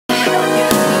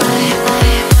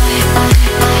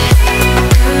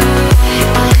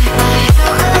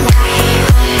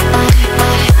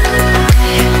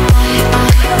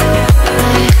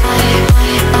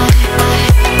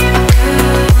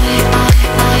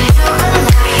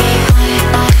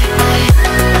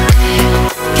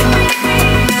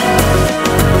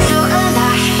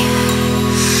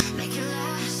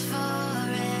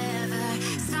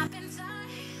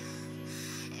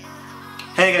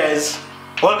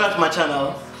Welcome to my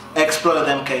channel, Explore with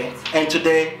MK, and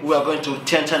today we are going to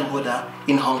Tian Tan Buddha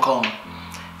in Hong Kong.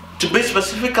 To be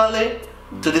specifically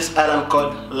to this island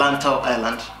called Lantau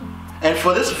Island. And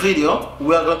for this video,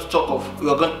 we are going to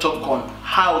talk on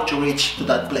how to reach to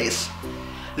that place.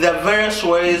 There are various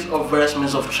ways or various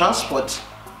means of transport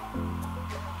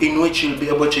in which you'll be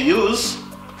able to use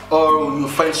or you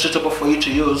find suitable for you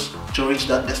to use to reach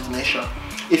that destination.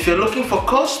 If you're looking for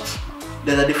cost,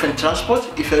 there's a different transport.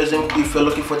 If you're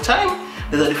looking for time,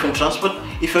 there's a different transport.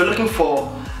 If you're looking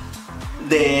for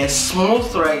the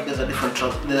smooth ride, there's a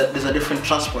different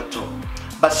transport too.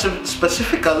 But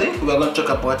specifically, we are going to talk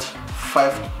about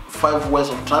five ways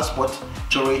of transport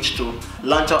to reach to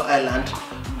Lantau Island,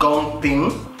 Gong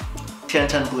Ping, Tian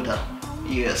Tan Buddha.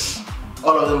 Yes,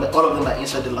 all of them are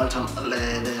inside the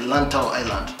Lantau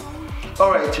Island.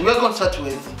 All right, we are going to start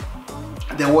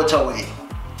with the waterway.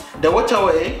 The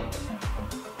waterway,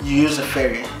 you use a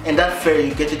ferry, and that ferry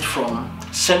you get it from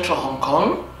central Hong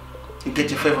Kong. You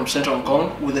get your ferry from central Hong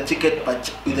Kong with a ticket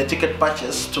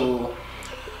purchase to.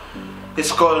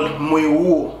 It's called Mui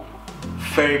Wu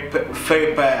ferry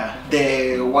pair.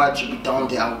 The words will be down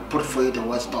there. I'll put for you the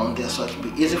words down there so it'll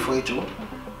be easy for you to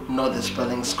know the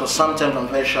spellings. Because sometimes I'm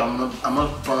very sure I'm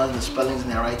not pronouncing the spellings in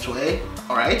the right way.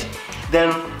 All right. Then,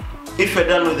 if you're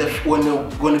done with when you're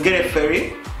going to get a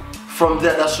ferry, from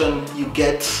there that's when you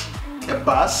get a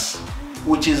bus,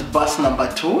 which is bus number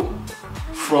 2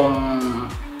 from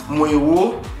Mui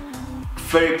Wu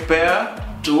ferry pair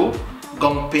to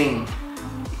Gong Ping.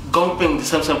 Gong Ping, the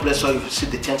same place where you see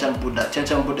the Tian Tan Buddha. Tian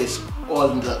Tan Buddha is all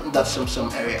in that same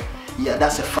area. Yeah,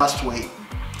 that's the first way.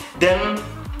 Then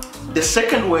the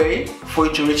second way for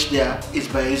you to reach there is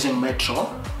by using metro.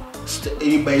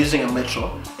 By using a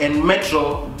metro, and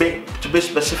metro, to be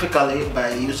specifically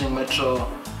by using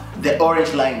metro, the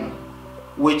orange line,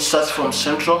 which starts from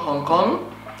central Hong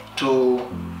Kong to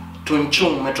Tung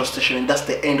Chung metro station, and that's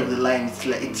the end of the line.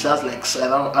 It has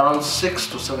like around 6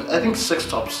 to 7, I think 6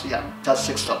 stops. Yeah, it has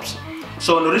 6 stops.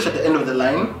 So when you reach at the end of the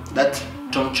line, that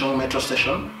Tung Chung metro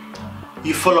station,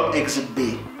 you follow exit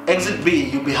B. Exit B,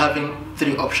 you'll be having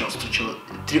 3 options to choose.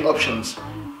 3 options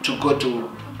to go to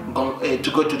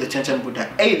the Tian Tan Buddha.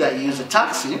 Either you use a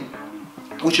taxi,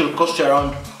 which will cost you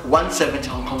around 170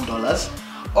 Hong Kong dollars,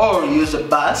 or you use a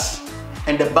bus,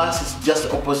 and the bus is just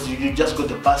the opposite. You just go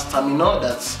to the bus terminal.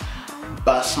 That's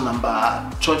bus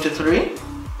number 23.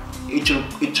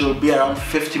 It will be around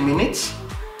 50 minutes.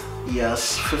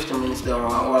 Yes, 50 minutes there,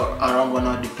 around 1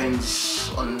 hour,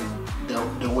 depends on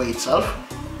the way itself.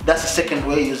 That's the second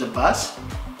way, use a bus,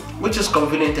 which is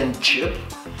convenient and cheap.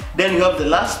 Then you have the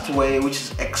last way, which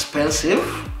is expensive.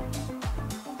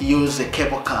 Use a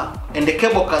cable car. And the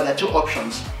cable car, there are 2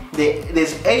 options.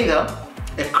 There's either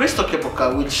a crystal cable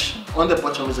car, which on the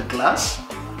bottom is a glass,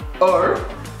 or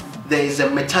there is a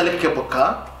metallic cable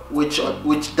car, which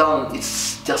down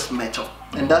is just metal,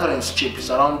 and that one is cheap. It's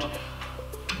around,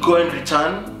 go and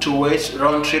return 2 ways,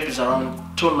 round trip is around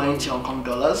 290 Hong Kong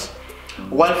dollars.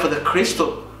 While for the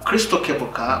crystal cable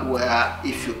car, where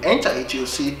if you enter it, you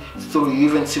see through, you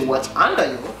even see what's under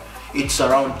you, it's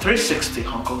around 360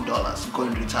 Hong Kong dollars, go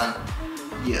and return.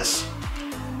 Yes.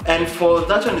 And for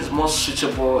that one is most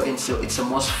suitable, it's the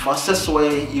most fastest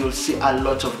way. You'll see a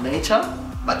lot of nature,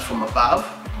 but from above.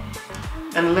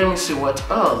 And let me see what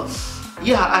else.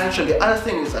 Yeah, actually, other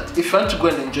thing is that if you want to go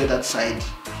and enjoy that side,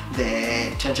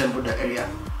 the Tian Tan Buddha area,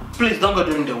 please don't go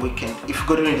during the weekend. If you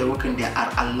go during the weekend, there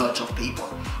are a lot of people.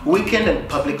 Weekend and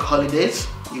public holidays,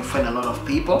 you find a lot of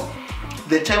people.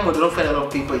 The time when you don't find a lot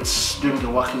of people, it's during the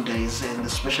working days, and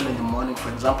especially in the morning. For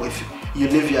example, if you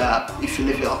leave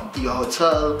your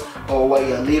hotel or where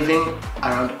you're living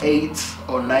around 8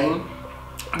 or 9,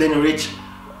 then you reach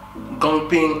Gong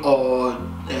Ping or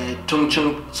Tung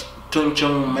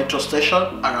Chung metro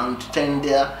station around 10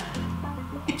 there.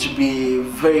 It will be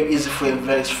very easy for you and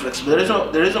very flexible.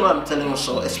 The reason why I'm telling you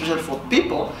so, especially for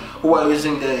people who are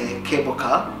using the cable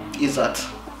car, is that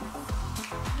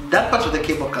part of the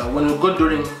cable car, when you go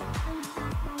during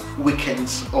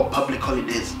weekends or public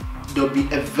holidays, there will be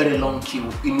a very long queue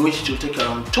in which it will take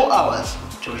around 2 hours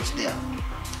to reach there.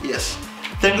 Yes.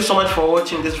 Thank you so much for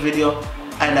watching this video,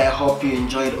 and I hope you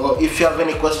enjoyed. Or if you have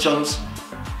any questions,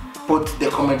 put the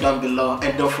comment down below,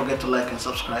 and don't forget to like and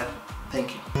subscribe.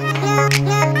 Thank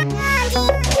you.